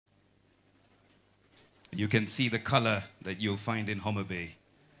You can see the color that you'll find in Homabay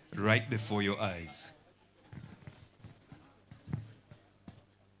right before your eyes.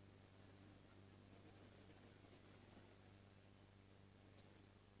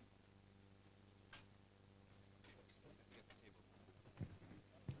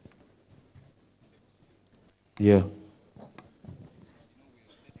 Yeah.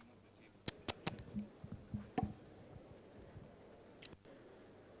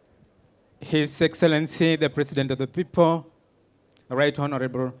 His Excellency, the President of the People, Right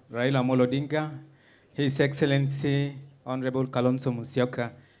Honorable Raila Odinga, His Excellency, Honorable Kalonzo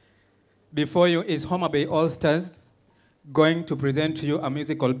Musyoka. Before you is Homabay Allstars, going to present to you a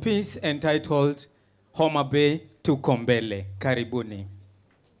musical piece entitled Homabay Tukombele. Karibuni.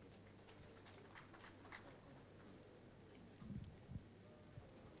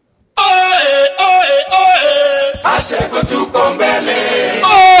 Aseko tukombele.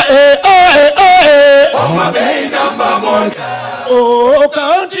 Homabay namba moja. Oh,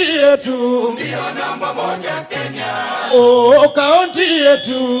 kaunti yetu ndio namba moja Kenya. Oh, kaunti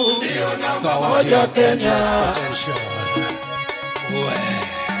yetu ndio namba moja Kenya.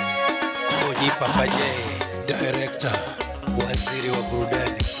 Onyi Papaye, Director, Waziri wa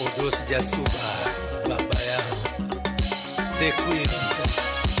Burudani, Odos Jasuba, Baba yangu, The Queen,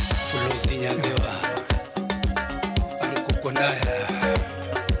 Fulozi Nyandewa, Ankukonaya,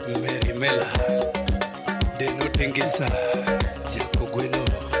 Mary Mela, Deno Tengisa, Jaco Gweno,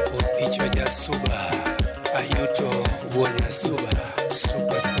 Oticho Jasuba, Ayuto Wonya Suba,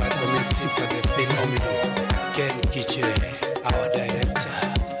 Superstar Sifa the Phenomenal, Ken Kiche, our Director,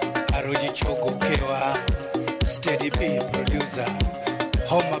 Arujo Chogo Kewa, Steady B Producer,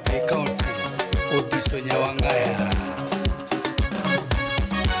 Homabay County, Odiso Nyawangaya.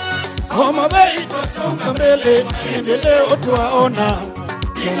 Homabay twasonga mbele, maendeleo twaona,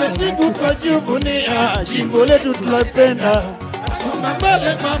 kila siku twajivunia, jimbo letu tunapenda. Songa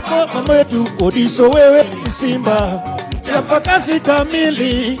mbele mama wetu, Odiso wewe ni simba, mchapakazi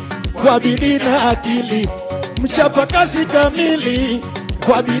kamili, kwa bidii na akili, mchapakazi kamili,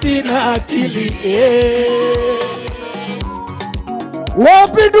 kwa bidii na akili.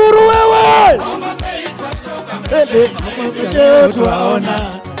 Wapi duru wewe? Homabay twasonga mbele, maendeleo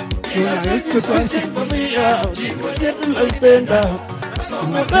twaona, kila siku twajivunia, jimbo letu tunapenda.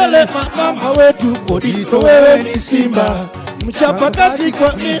 Songa mbele mama wetu, Odiso wewe ni simba, mchapakazi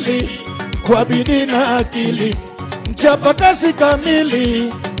kamili, kwa bidii na akili, mchapakazi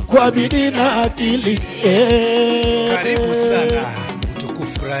kamili, kwa bidii na akili. Karibu sana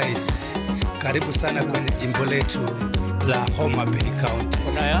mtukufu rais, karibu sana kwenye jimbo letu la Homabay County.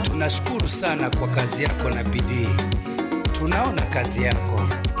 Tunashukuru sana kwa kazi yako na bidii, tunaona kazi yako.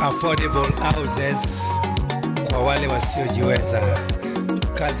 Affordable houses kwa wale wasiojiweza,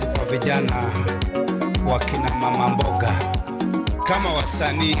 kazi kwa vijana, wakina mama mboga. Kama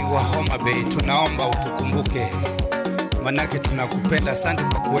wasanii wa Homabay tunaomba utukumbuke, manake tunakupenda. Asante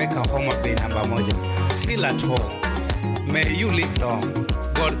kwa kuweka Homabay namba moja. Feel at home. May you live long.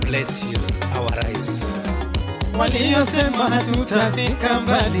 God bless you, our rais. Waliosema hatutafika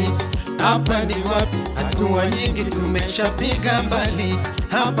mbali, hapa ni wapi? Hatua nyingi tumeshapiga mbali.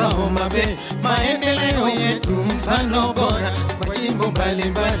 Hapa Homabay, maendeleo yetu mfano bora kwa jimbo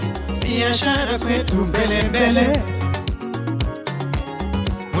mbalimbali. Biashara kwetu mbele mbele,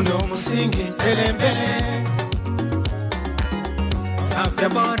 mundo msingi mbele mbele, afya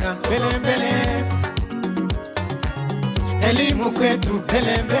bora mbele mbele, elimu kwetu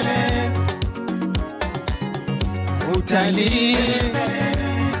mbele mbele, utalii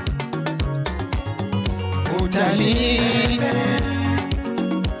utalii.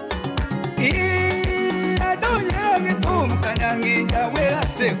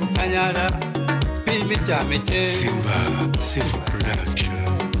 Sifa production.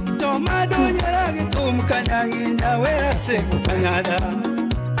 Tomado nyaragi tum kanyangi nyawera se kanyada.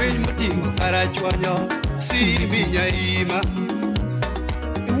 Pinmuti karachwanyo si binyaima.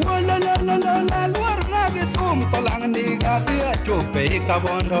 Wala la la la la luaragi tum kolangni gati achope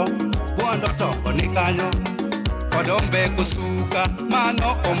kabondo. Bondo toko ni kanyo. Kodombe kusuka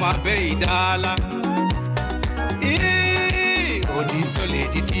mano Homabay dala. Odiso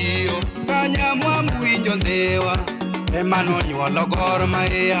lady tio kanya mwamu winjo ndewa emano nyuolo gor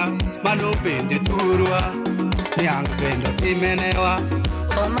maya mano bende turwa nyang bendo timenewa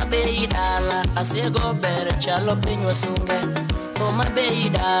Homabay dala asego ber chalo piny wasunge Homabay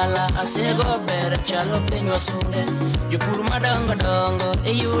dala asego ber chalo piny wasunge jopur madongo dongo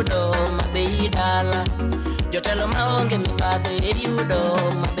eyudo Homabay dala jotelo maonge mibadhi eyudo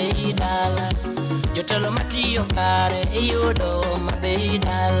Homabay dala jotelo matiyo kare eyudo Homabay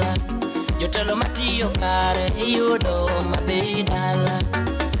dala Jotelo matiyo kare iyudo maber dala.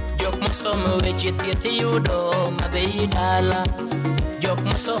 Jok mosomo weche thieth iyudo maber dala. Jok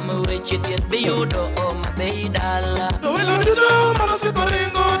mosomo weche thieth biyudo maber dala. Welo duto manasiko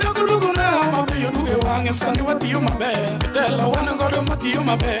ringo doko duko na mapiyo duge wange sani watiyo maber. Tela wana godo matiyo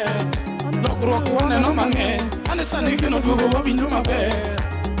maber. Lokruok waneno mang'eny ane sani gino duogo wawinjo maber.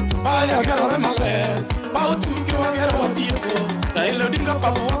 Baya gerore maler bao tuge wagero watiyogo. Raila Odinga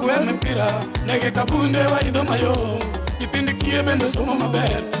papo wagwe mipira nege kabunde waidho mayo. Nyithindi kie bende somo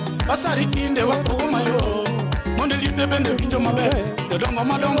maber. Basari tinde wapogo mayo. Monde liete bende winjo maber. Jodongo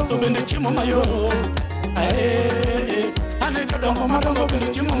madongo to bende chiemo mayo. Ane jodongo madongo bende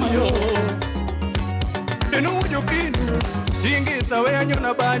chiemo mayo. Denu ujo kinu Ingisa we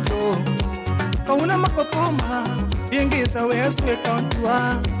anyona banjo Kauna makopoma Ingisa we aswe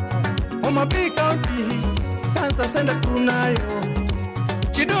kauntua Homabay County Tanta senda tunayo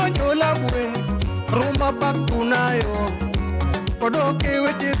Kidonyo labwe Ruma pak tunayo Kodoke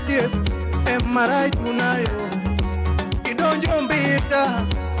we tiet Emarai tunayo Kidonyo mbita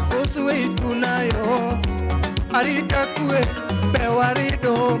Oswe tunayo Arita kue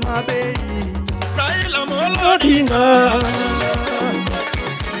Bewarido Homabay Raila Odinga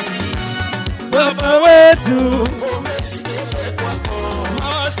Baba wetu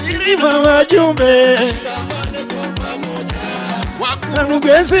Mawasiri mawajumbe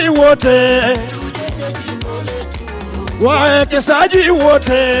Wanugezi wote Waekesaji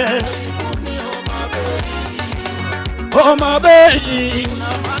wote Homabay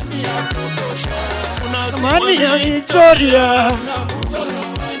Amani ya Victoria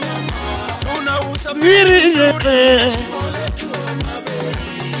Viri yepe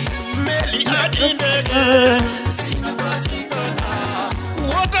Meli adindege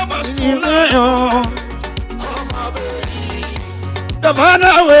Wata bastunayo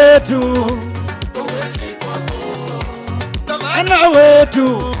Gavana wetu Gavana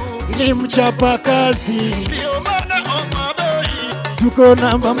wetu ni mchapa kazi Tuko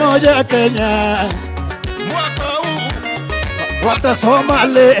namba moja Kenya Mwaka huu watasoma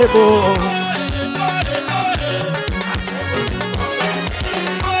lebo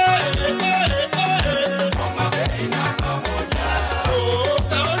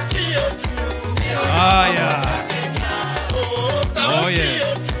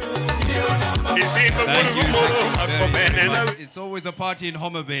It's always a party in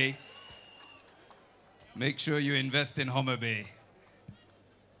Homabay. Make sure you invest in Homabay.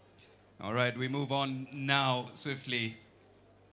 All right, we move on now swiftly